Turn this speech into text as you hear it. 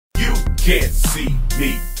can't see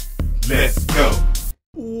me. Let's go.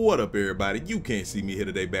 What up, everybody? You can't see me here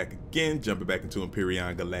today, back again, jumping back into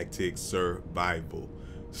Empyrion Galactic survival.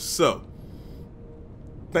 So,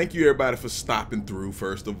 thank you everybody for stopping through.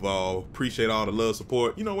 First of all, appreciate all the love,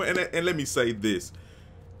 support. You know what? And let me say this: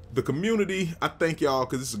 the community, I thank y'all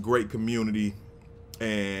because it's a great community,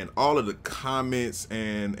 and all of the comments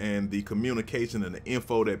and the communication and the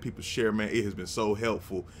info that people share, man, it has been so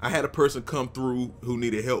helpful. I had a person come through who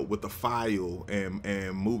needed help with the file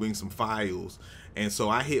and moving some files, and so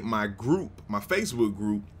I hit my group, my Facebook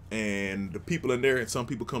group, and the people in there, and some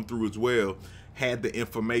people come through as well, had the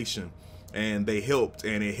information, and they helped,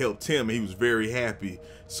 and it helped him, and he was very happy.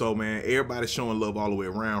 So man, everybody's showing love all the way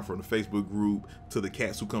around, from the Facebook group to the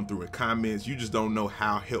cats who come through in comments. You just don't know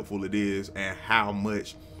how helpful it is, and how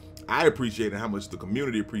much I appreciate it, and how much the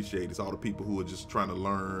community appreciates. It's all the people who are just trying to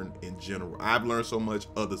learn in general. I've learned so much,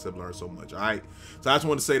 others have learned so much. All right, so I just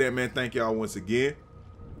want to say that, man, thank y'all once again.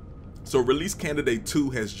 So release candidate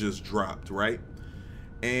 2 has just dropped, right?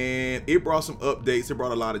 And it brought some updates. It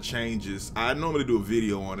brought a lot of changes. I normally do a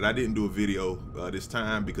video on it. I didn't do a video this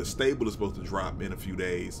time because stable is supposed to drop in a few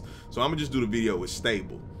days. So I'm gonna just do the video with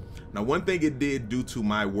stable. Now, one thing it did do to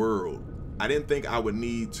my world, I didn't think I would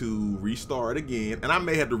need to restart again, and I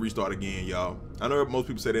may have to restart again, y'all. I know most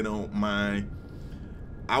people say they don't mind.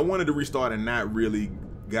 I wanted to restart and not really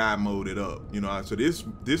God mode it up, you know. So this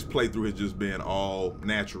playthrough has just been all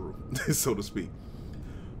natural, so to speak.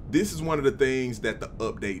 This is one of the things that the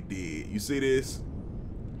update did. You see this?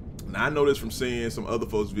 Now, I know this from seeing some other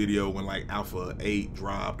folks' video when like Alpha 8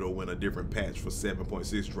 dropped, or when a different patch for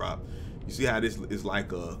 7.6 dropped. You see how this is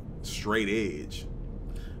like a straight edge.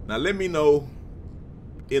 Now, let me know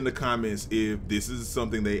in the comments if this is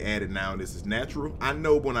something they added now and this is natural. I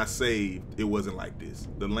know when I saved, it wasn't like this.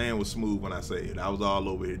 The land was smooth when I saved. I was all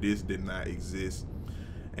over here. This did not exist.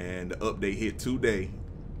 And the update hit today,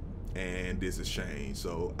 and this has changed.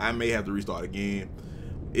 So I may have to restart again.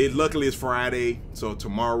 Luckily it's Friday, so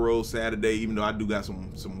tomorrow, Saturday, even though I do got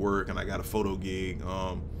some work and I got a photo gig,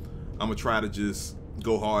 I'm gonna try to just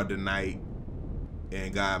go hard tonight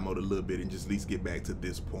and God mode a little bit and just at least get back to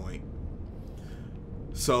this point.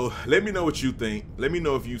 So let me know what you think. Let me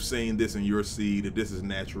know if you've seen this in your seed, if this is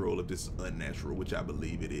natural, if this is unnatural, which I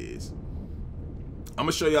believe it is. I'm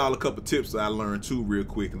gonna show y'all a couple tips that I learned too real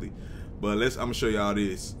quickly, but I'm gonna show y'all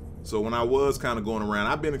this. So when I was kind of going around,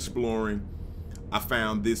 I've been exploring, I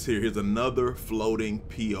found this here. Here's another floating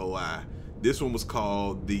POI. This one was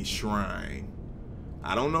called the Shrine.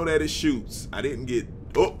 I don't know that it shoots. I didn't get,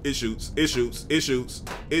 oh, it shoots, it shoots, it shoots,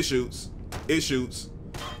 it shoots, it shoots.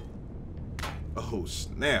 Oh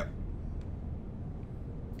snap.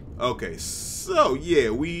 Okay, so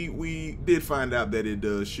yeah, we did find out that it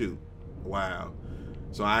does shoot. Wow.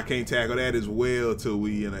 So I can't tackle that as well till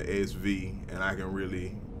we in a SV and I can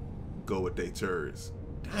really go with they turrets.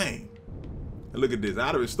 Dang. And look at this. I'd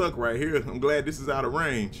have been stuck right here. I'm glad this is out of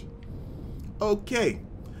range. Okay.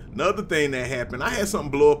 Another thing that happened, I had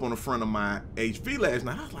something blow up on the front of my HV last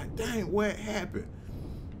night. I was like, dang, what happened?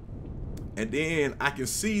 And then I can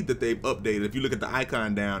see that they've updated. If you look at the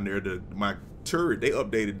icon down there, my turret, they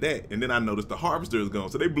updated that. And then I noticed the harvester is gone.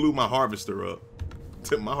 So they blew my harvester up.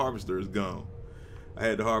 My harvester is gone. I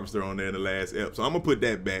had the harvester on there in the last ep. So I'm going to put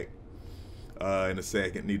that back in a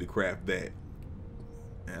second. Need to craft that.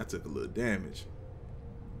 Man, I took a little damage.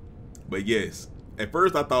 But yes, at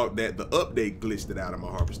first I thought that the update glitched it out and my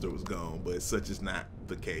harvester was gone. But such is not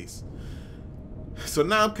the case. So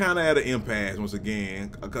now I'm kind of at an impasse once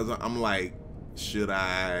again, because I'm like, should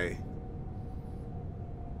I,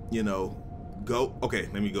 you know, go? Okay,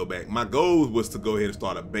 let me go back. My goal was to go ahead and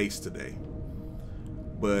start a base today.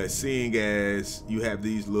 But seeing as you have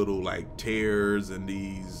these little like tears and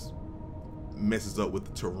these messes up with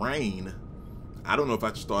the terrain, I don't know if I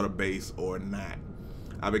should start a base or not.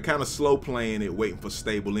 I've been kind of slow playing it, waiting for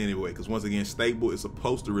stable anyway, because once again, stable is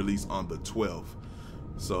supposed to release on the 12th.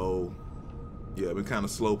 So yeah, I've been kind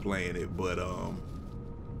of slow playing it, but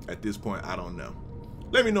at this point, I don't know.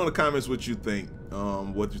 Let me know in the comments what you think,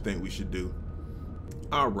 what you think we should do.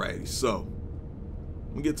 Alrighty, so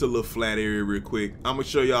let me get to a little flat area real quick. I'm gonna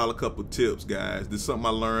show y'all a couple tips, guys. This is something I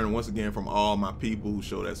learned once again from all my people who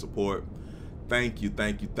show that support. Thank you,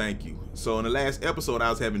 thank you, thank you. So in the last episode, I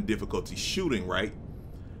was having difficulty shooting, right?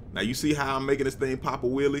 Now you see how I'm making this thing pop a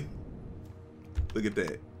wheelie? Look at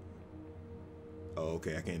that. Oh,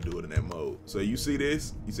 okay, I can't do it in that mode. So you see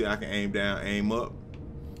this? You see I can aim down, aim up?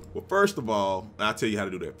 Well, first of all, I'll tell you how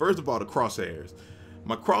to do that. First of all, the crosshairs.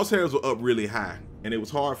 My crosshairs were up really high, and it was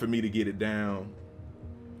hard for me to get it down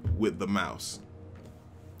with the mouse.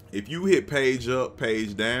 If you hit page up,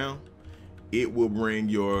 page down, it will bring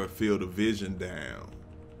your field of vision down.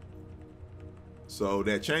 So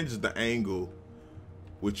that changes the angle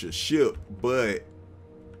with your ship, but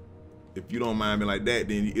if you don't mind me like that,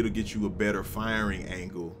 then it'll get you a better firing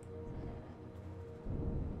angle.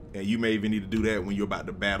 And you may even need to do that when you're about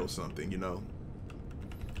to battle something, you know.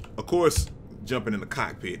 Of course, jumping in the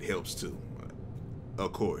cockpit helps too,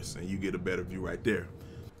 of course, and you get a better view right there.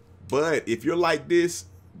 But if you're like this,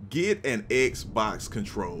 get an Xbox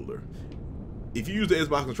controller. If you use the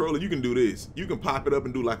Xbox controller, you can do this. You can pop it up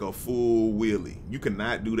and do like a full wheelie. You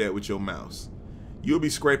cannot do that with your mouse. You'll be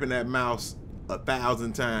scraping that mouse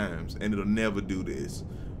 1,000 times and it'll never do this.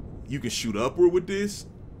 You can shoot upward with this.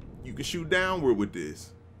 You can shoot downward with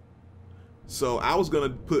this. So I was gonna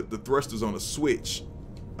put the thrusters on a switch.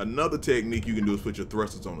 Another technique you can do is put your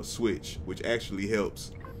thrusters on a switch, which actually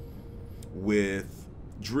helps with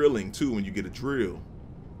drilling too. When you get a drill,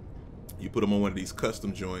 you put them on one of these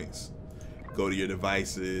custom joints, go to your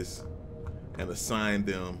devices and assign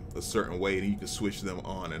them a certain way, and you can switch them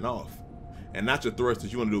on and off. And not your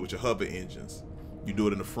thrusters, you want to do it with your hover engines. You do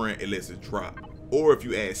it in the front, it lets it drop. Or if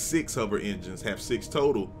you add 6 hover engines, have 6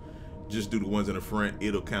 total, just do the ones in the front,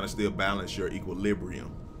 it'll kind of still balance your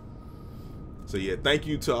equilibrium. So yeah, thank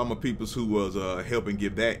you to all my peoples who was helping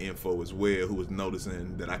give that info as well, who was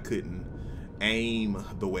noticing that I couldn't aim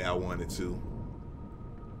the way I wanted to.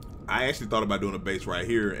 I actually thought about doing a base right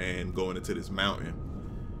here and going into this mountain,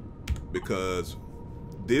 because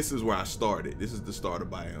this is where I started. This is the starter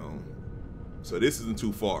biome. So this isn't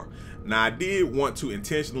too far. Now I did want to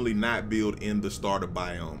intentionally not build in the starter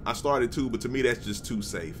biome. I started to, but to me that's just too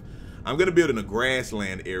safe. I'm gonna build in a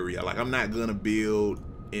grassland area. Like, I'm not gonna build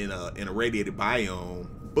in a radiated biome,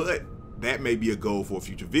 but that may be a goal for a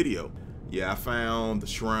future video. Yeah, I found the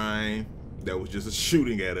shrine that was just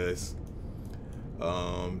shooting at us.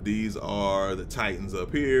 These are the Titans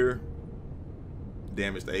up here.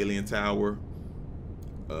 Damaged the alien tower.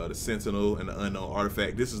 The Sentinel and the unknown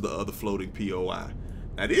artifact. This is the other floating POI.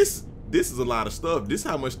 Now this is a lot of stuff. This is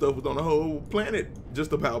how much stuff was on the whole planet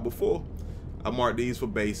just about before. I marked these for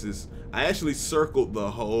bases. I actually circled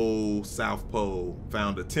the whole South Pole.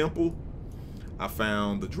 Found a temple. I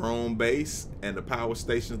found the drone base and the power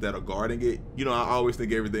stations that are guarding it. You know, I always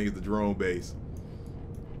think everything is the drone base.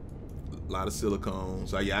 A lot of silicone.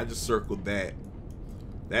 So yeah, I just circled that.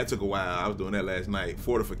 That took a while. I was doing that last night.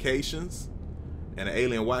 Fortifications and an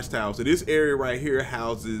alien watchtower. So this area right here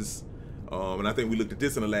houses, and I think we looked at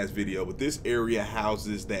this in the last video, but this area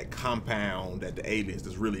houses that compound that the aliens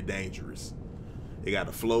that's really dangerous. It got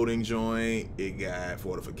a floating joint, it got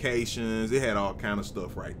fortifications, it had all kind of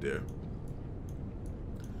stuff right there.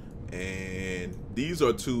 And these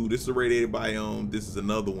are 2, this is a radiated biome, this is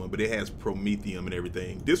another one, but it has promethium and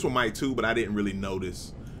everything. This one might too, but I didn't really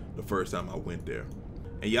notice the first time I went there.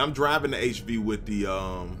 And yeah, I'm driving the HV with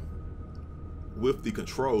the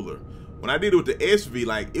controller. When I did it with the SV,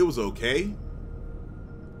 like, it was okay,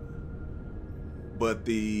 but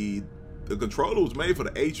the controller was made for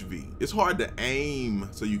the HV. It's hard to aim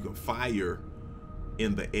so you can fire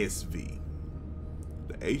in the SV.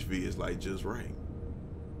 The HV is like just right.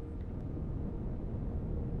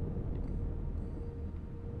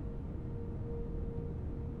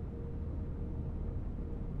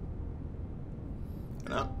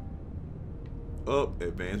 Now, up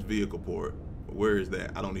advanced vehicle port. Where is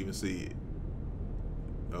that? I don't even see it.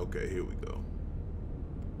 Okay, here we go.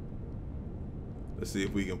 Let's see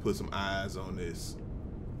if we can put some eyes on this.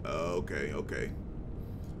 Okay.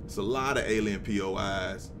 It's a lot of alien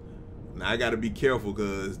POIs. Now I gotta be careful,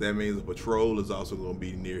 because that means a patrol is also gonna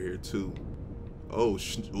be near here too. Oh,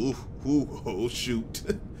 oh shoot.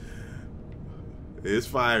 It's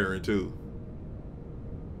firing too.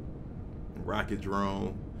 Rocket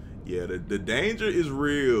drone. Yeah, the danger is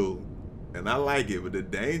real. And I like it, but the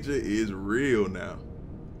danger is real now.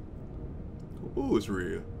 Ooh, it's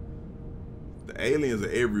real. The aliens are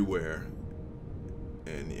everywhere,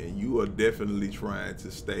 and you are definitely trying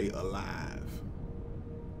to stay alive.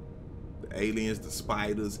 The aliens, the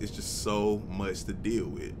spiders, it's just so much to deal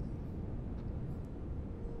with.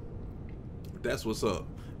 But that's what's up.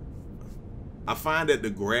 I find that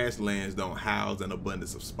the grasslands don't house an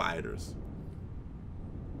abundance of spiders,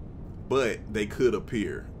 but they could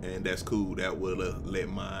appear, and that's cool. That will let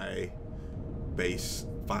my base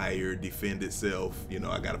fire defend itself. You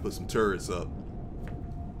know, I gotta put some turrets up.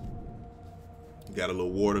 Got a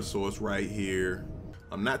little water source right here.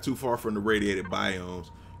 I'm not too far from the radiated biomes.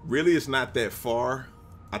 Really, it's not that far.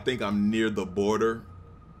 I think I'm near the border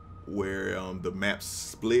where the map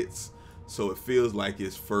splits, so it feels like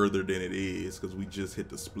it's further than it is because we just hit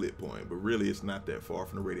the split point. But really, it's not that far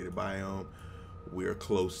from the radiated biome. We're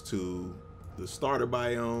close to the starter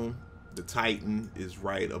biome, the Titan, is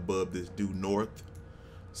right above this due north.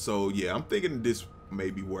 So yeah, I'm thinking this may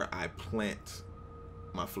be where I plant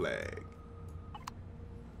my flag.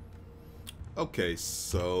 Okay,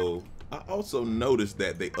 so I also noticed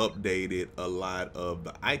that they updated a lot of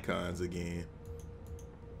the icons again.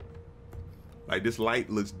 Like this light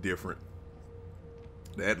looks different.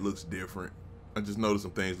 That looks different. I just noticed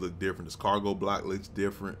some things look different. This cargo block looks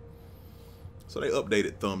different. So they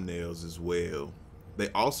updated thumbnails as well. They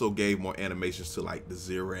also gave more animations to like the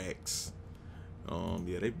Xerax.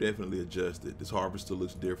 Yeah, they've definitely adjusted. This harvester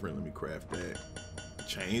looks different. Let me craft that. The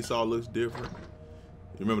chainsaw looks different.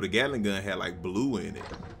 Remember the Gatling gun had like blue in it.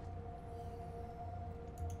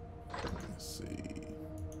 Let's see.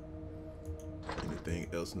 Anything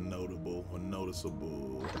else notable or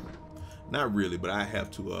noticeable? Not really, but I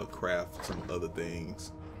have to craft some other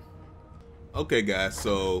things. Okay, guys,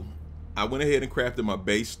 so I went ahead and crafted my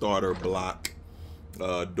base starter block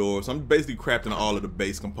door. So I'm basically crafting all of the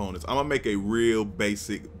base components. I'm gonna make a real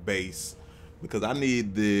basic base because I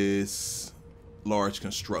need this large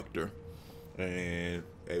constructor, and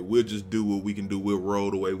hey, we'll just do what we can do. We'll roll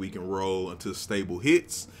the way we can roll until stable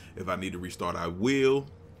hits. If I need to restart, I will.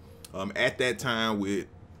 At that time with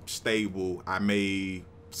stable, I may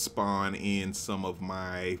spawn in some of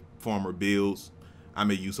my former builds. I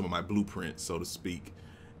may use some of my blueprints, so to speak.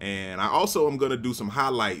 And I also am gonna do some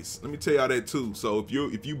highlights. Let me tell y'all that too. So if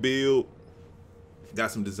you build,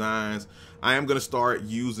 got some designs, I am gonna start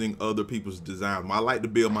using other people's designs. I like to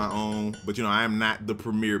build my own, but you know, I am not the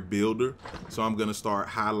premier builder. So I'm gonna start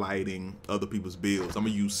highlighting other people's builds. I'm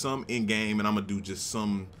gonna use some in game, and I'm gonna do just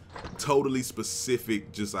some totally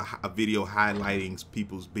specific, just a video highlighting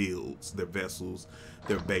people's builds, their vessels,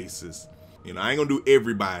 their bases. You know, I ain't gonna do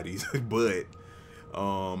everybody's, but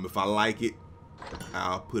if I like it,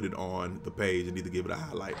 I'll put it on the page and either give it a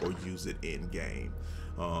highlight or use it in game.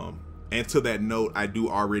 And to that note, I do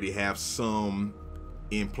already have some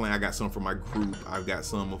in plan. I got some from my group. I've got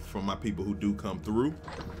some from my people who do come through.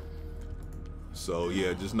 So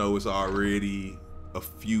yeah, just know it's already a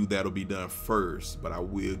few that'll be done first, but I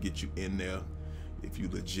will get you in there if you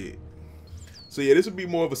legit. So yeah, this will be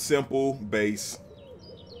more of a simple base,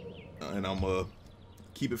 and I'm gonna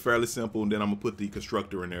keep it fairly simple, and then I'm gonna put the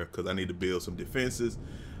constructor in there because I need to build some defenses.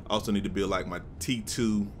 I also need to build like my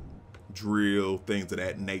T2 drill, things of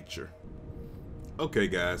that nature. Okay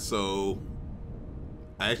guys, so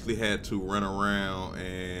I actually had to run around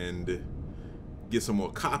and get some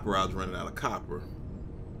more copper. I was running out of copper.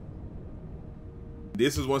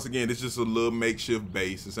 This is, once again, this is just a little makeshift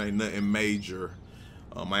base. This ain't nothing major.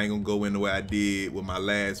 I ain't gonna go in the way I did with my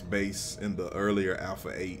last base in the earlier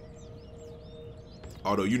Alpha 8.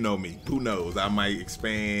 Although, you know me, who knows? I might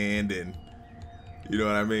expand and, you know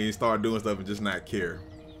what I mean, start doing stuff and just not care.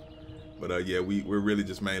 But yeah, we're really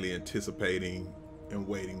just mainly anticipating and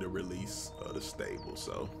waiting to release the stable.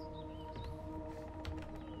 So,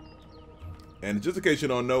 and just in case you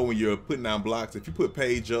don't know, when you're putting down blocks, if you put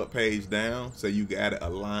page up, page down, say you got it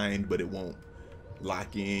aligned but it won't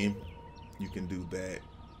lock in, you can do that.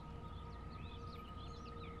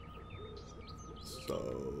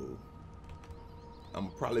 So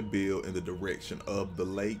I'm probably build in the direction of the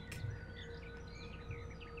lake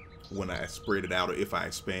when I spread it out, or if I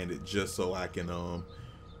expand it, just so I can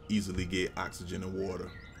easily get oxygen and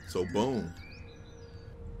water. So boom.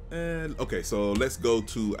 And okay, so let's go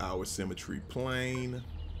to our symmetry plane.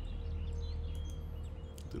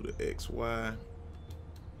 Do the XY.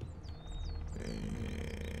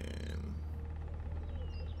 And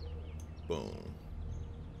boom.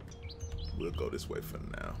 We'll go this way for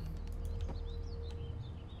now.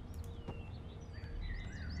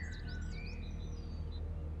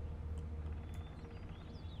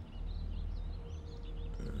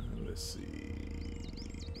 Let's see.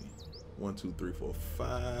 1, 2, 3, 4,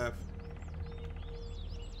 5.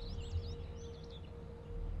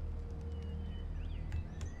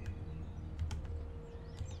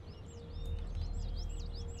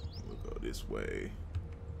 We'll go this way.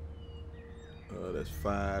 That's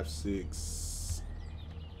 5, 6,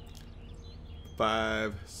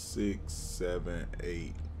 7,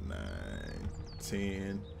 8, 9,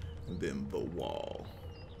 10, and then the wall.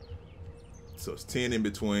 So it's 10 in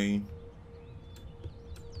between.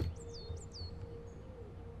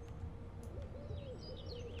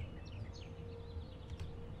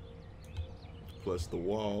 Plus the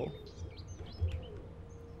wall.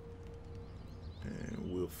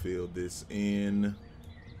 And we'll fill this in.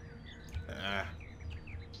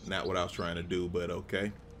 Not what I was trying to do, but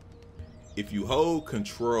okay. If you hold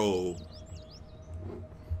control,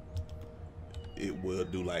 it will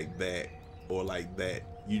do like that or like that.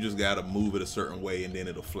 You just gotta move it a certain way and then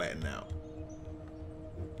it'll flatten out.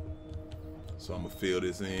 So I'm gonna fill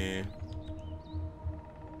this in.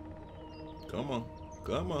 Come on,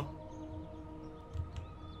 come on.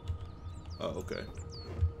 Oh, okay.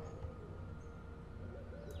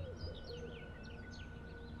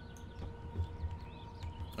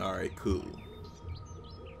 All right, cool.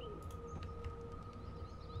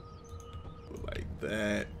 Like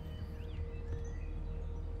that.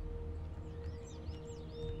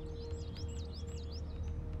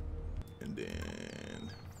 And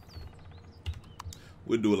then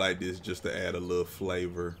we'll do it like this just to add a little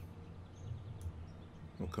flavor.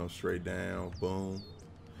 We'll come straight down, boom.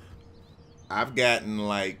 I've gotten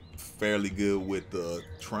like fairly good with the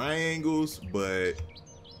triangles, but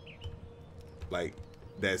like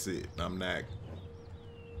that's it. I'm not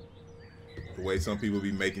the way some people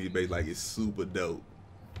be making these base, like it's super dope.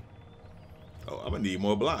 Oh, I'm gonna need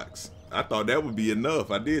more blocks. I thought that would be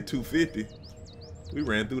enough. I did 250. We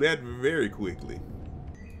ran through that very quickly.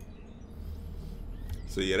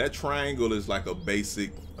 So yeah, that triangle is like a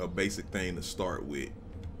basic thing to start with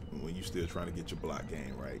when you're still trying to get your block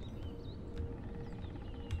game right.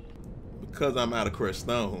 Because I'm out of crushed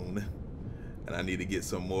stone and I need to get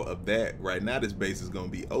some more of that. Right now this base is gonna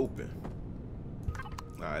be open.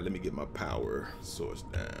 All right, let me get my power source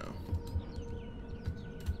down.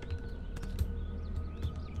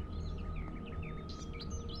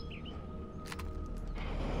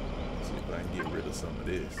 See if I can get rid of some of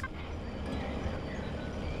this.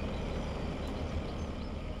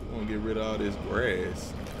 We're gonna get rid of all this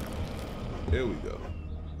grass. There we go.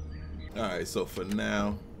 All right, so for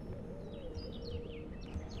now,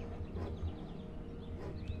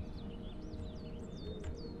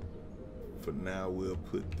 we'll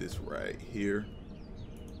put this right here.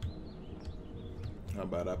 How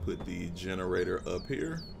about I put the generator up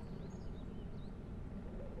here?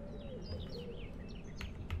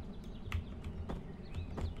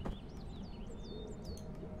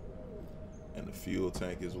 And the fuel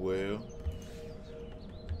tank as well.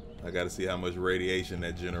 I gotta see how much radiation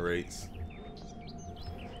that generates.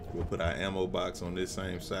 We'll put our ammo box on this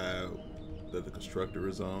same side that the constructor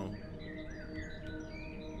is on.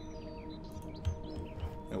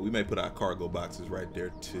 And we may put our cargo boxes right there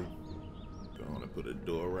too. Go on and put a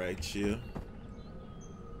door right here.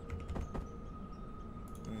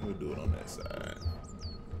 And we'll do it on that side.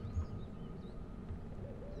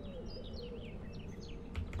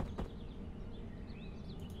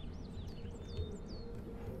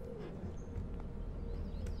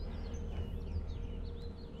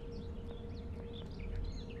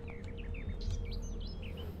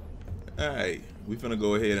 Alright, we're gonna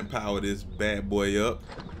go ahead and power this bad boy up.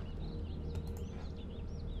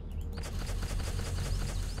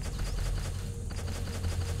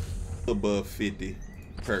 Above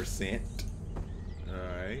 50%.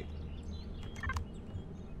 Alright.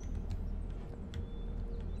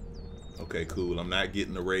 Okay, cool. I'm not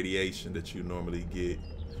getting the radiation that you normally get.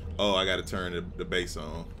 Oh, I gotta turn the base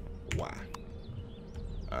on. Why?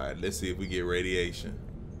 Alright, let's see if we get radiation.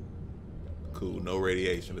 Cool, no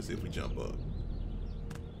radiation. Let's see if we jump up.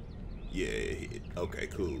 Yeah, it hit. Okay,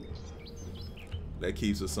 cool. That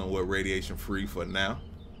keeps us somewhat radiation free for now.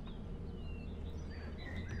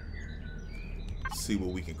 See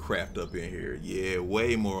what we can craft up in here. Yeah,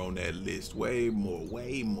 way more on that list. Way more,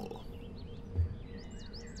 way more.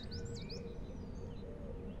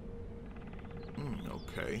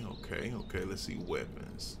 Okay. Let's see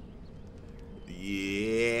weapons.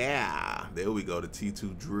 Yeah, there we go. The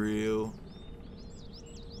T2 drill.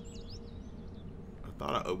 I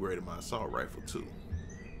thought I upgraded my assault rifle too.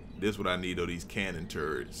 This is what I need though, these cannon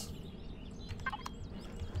turrets.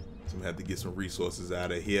 So I'm gonna have to get some resources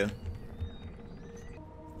out of here.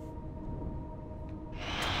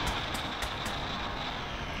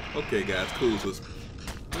 Okay guys, cool. So look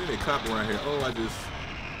at that copper around here. Oh, I just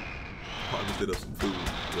harvested up some food.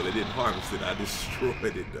 Well, it didn't harvest it, I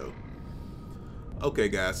destroyed it though. Okay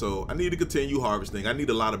guys, so I need to continue harvesting. I need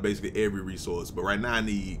a lot of basically every resource, but right now I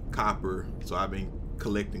need copper. So I've been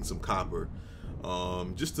collecting some copper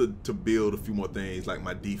just to build a few more things like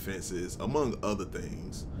my defenses, among other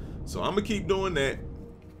things. So I'm gonna keep doing that,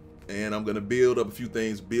 and I'm gonna build up a few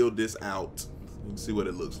things, build this out, and see what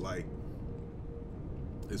it looks like.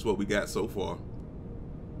 It's what we got so far,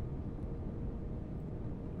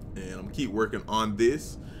 and I'm gonna keep working on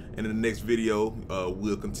this, and in the next video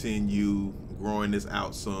we'll continue growing this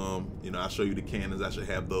out some. You know, I'll show you the cannons. I should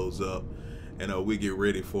have those up, and we get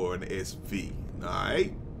ready for an SV. All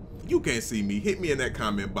right, you can't see me. Hit me in that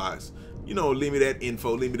comment box. you know, leave me that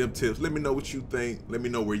info, leave me them tips, let me know what you think, let me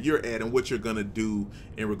know where you're at and what you're gonna do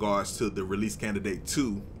in regards to the release candidate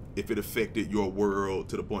 2, if it affected your world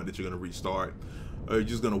to the point that you're gonna restart, or you're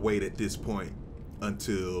just gonna wait at this point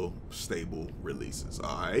until stable releases.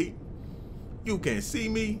 All right, you can see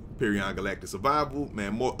me, Empyrion Galactic Survival,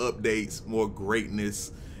 man. More updates, more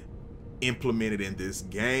greatness implemented in this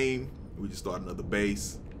game. We just started another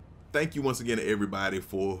base. Thank you once again to everybody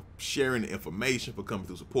for sharing the information, for coming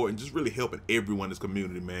through support, and just really helping everyone in this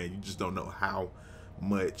community, man. You just don't know how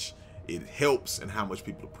much it helps and how much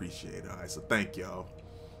people appreciate it. All right, so thank y'all.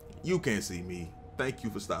 You can see me. Thank you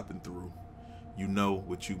for stopping through. You know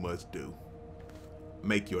what you must do.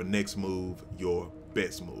 Make your next move your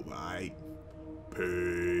best move, all right?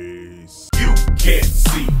 Peace. You can't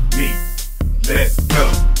see me. Let's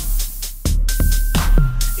go.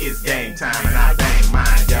 It's game time and I bang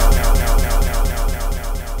mine, yo.